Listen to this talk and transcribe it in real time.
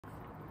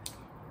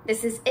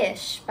This is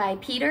Ish by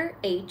Peter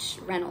H.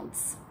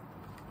 Reynolds.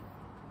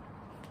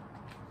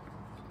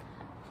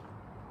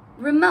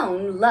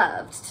 Ramon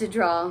loved to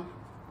draw.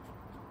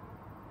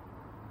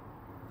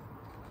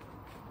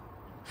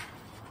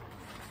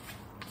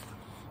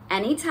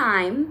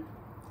 Anytime,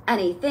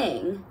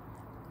 anything,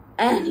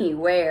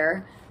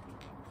 anywhere.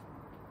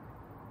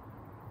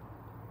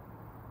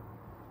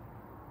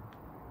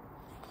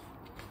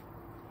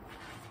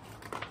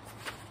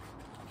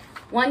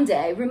 One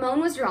day, Ramon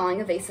was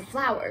drawing a vase of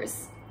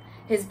flowers.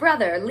 His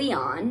brother,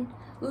 Leon,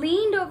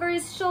 leaned over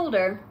his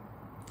shoulder.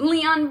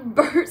 Leon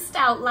burst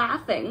out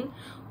laughing.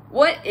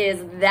 "What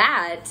is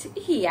that?"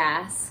 he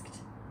asked.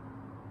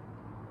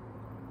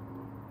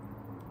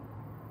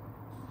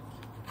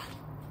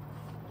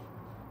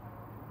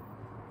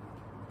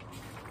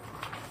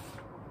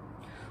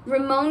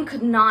 Ramon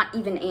could not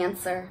even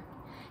answer.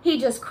 He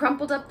just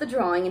crumpled up the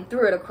drawing and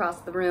threw it across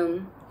the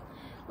room.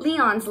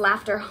 Leon's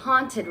laughter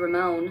haunted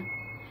Ramon.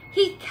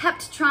 He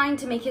kept trying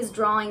to make his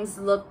drawings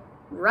look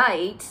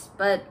right,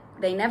 but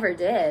they never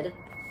did.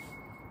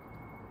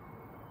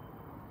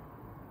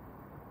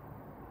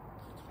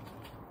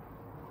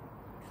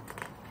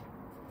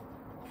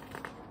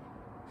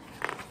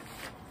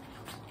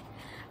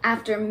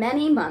 After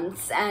many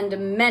months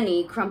and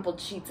many crumpled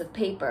sheets of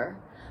paper,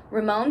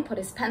 Ramon put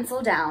his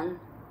pencil down.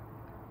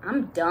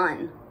 "I'm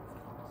done."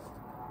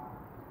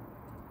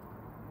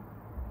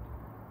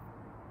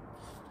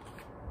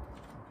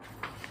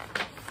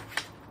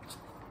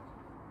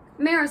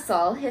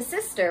 Marisol, his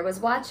sister,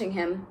 was watching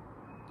him.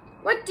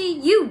 "What do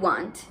you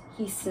want?"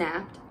 he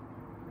snapped.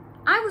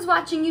 "I was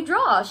watching you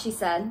draw," she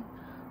said.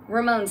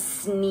 Ramon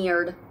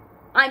sneered.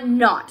 "I'm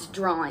not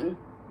drawing.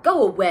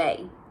 Go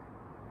away."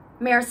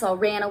 Marisol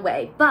ran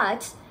away,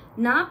 but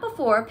not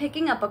before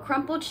picking up a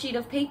crumpled sheet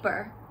of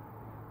paper.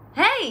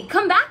 "Hey,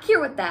 come back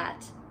here with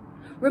that."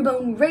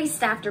 Ramon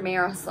raced after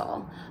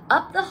Marisol,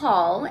 up the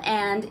hall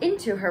and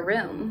into her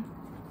room.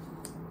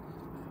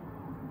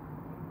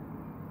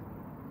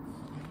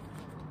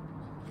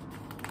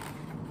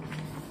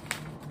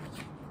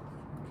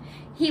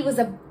 He was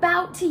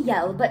about to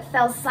yell, but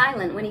fell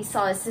silent when he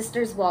saw his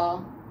sister's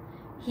wall.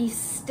 He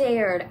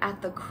stared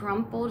at the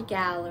crumpled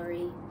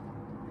gallery.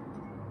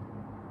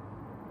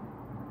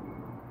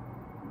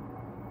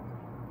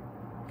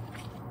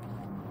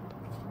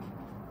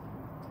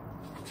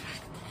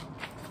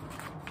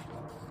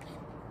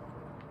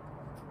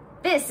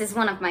 "This is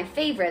one of my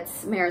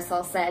favorites,"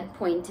 Marisol said,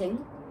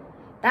 pointing.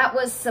 "That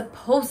was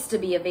supposed to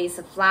be a vase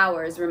of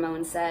flowers,"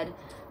 Ramon said,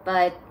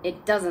 "but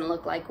it doesn't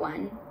look like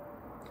one."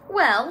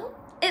 "Well,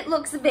 it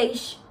looks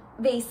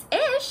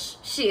vase-ish,"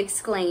 she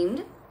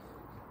exclaimed.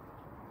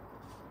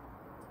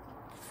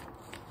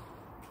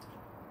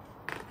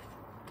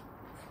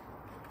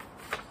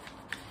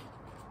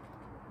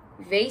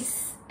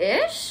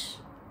 "Vase-ish?"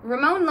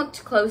 Ramon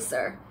looked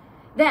closer.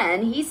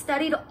 Then he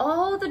studied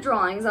all the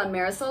drawings on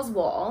Marisol's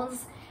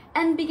walls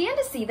and began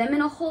to see them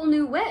in a whole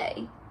new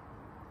way.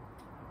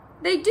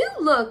 "They do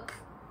look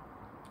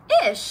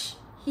ish,"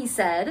 he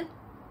said.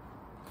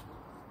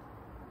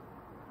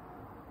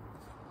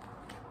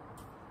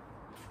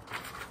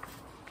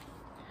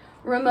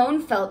 Ramon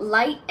felt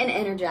light and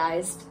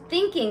energized.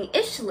 Thinking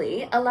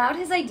ishly allowed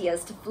his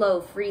ideas to flow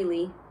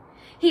freely.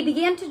 He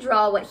began to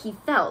draw what he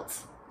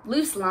felt,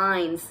 loose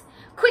lines,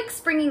 quick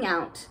springing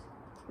out,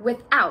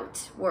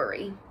 without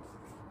worry.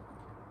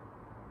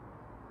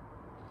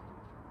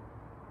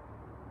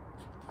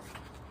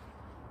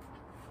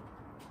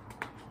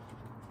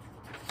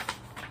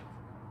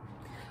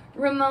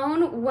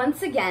 Ramon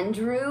once again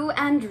drew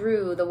and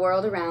drew the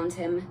world around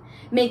him.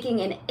 Making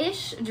an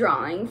ish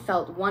drawing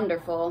felt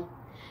wonderful.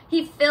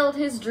 He filled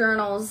his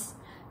journals,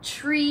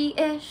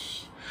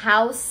 tree-ish,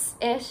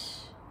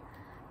 house-ish,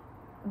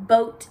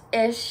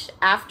 boat-ish,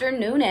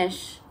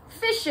 afternoon-ish,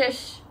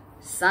 fish-ish,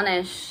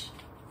 sun-ish.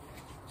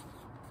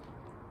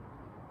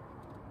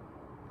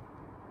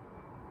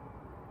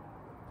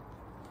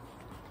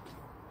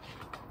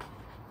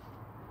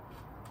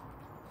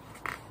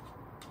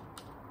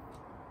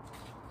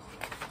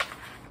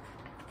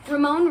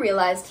 Ramon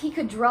realized he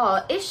could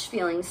draw ish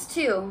feelings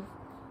too.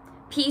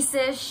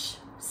 Peace-ish,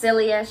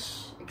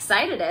 silly-ish,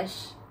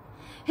 excited-ish.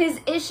 His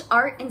ish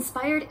art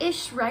inspired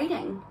ish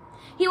writing.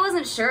 He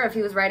wasn't sure if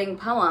he was writing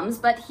poems,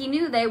 but he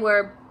knew they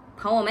were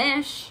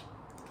poem-ish.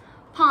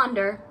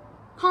 Ponder,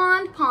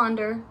 pond,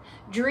 ponder,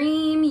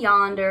 dream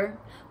yonder,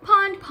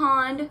 pond,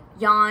 pond,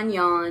 yawn,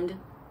 yawned,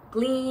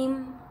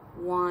 gleam,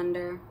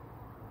 wander.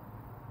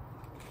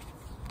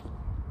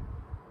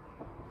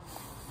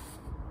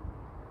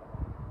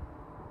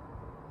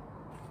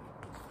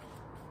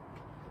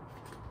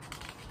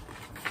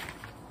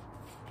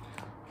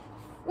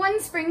 One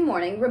spring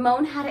morning,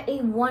 Ramon had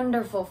a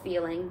wonderful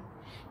feeling.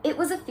 It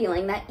was a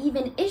feeling that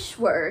even ish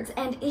words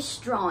and ish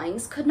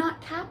drawings could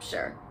not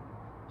capture.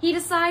 He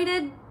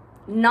decided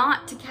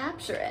not to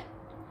capture it.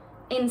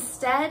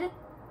 Instead,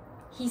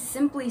 he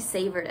simply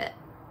savored it.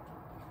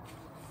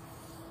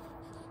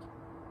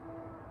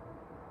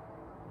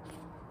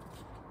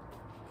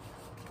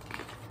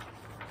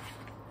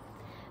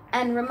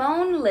 And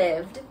Ramon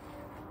lived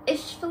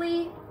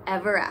ishfully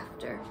ever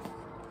after.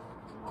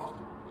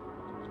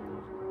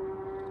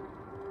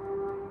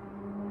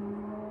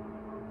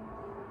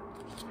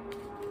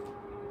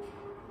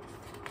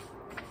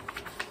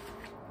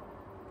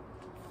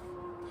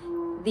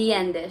 The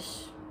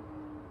Endish.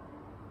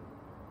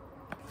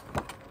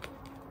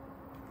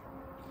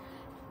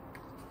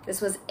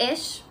 This was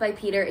Ish by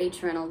Peter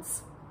H.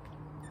 Reynolds.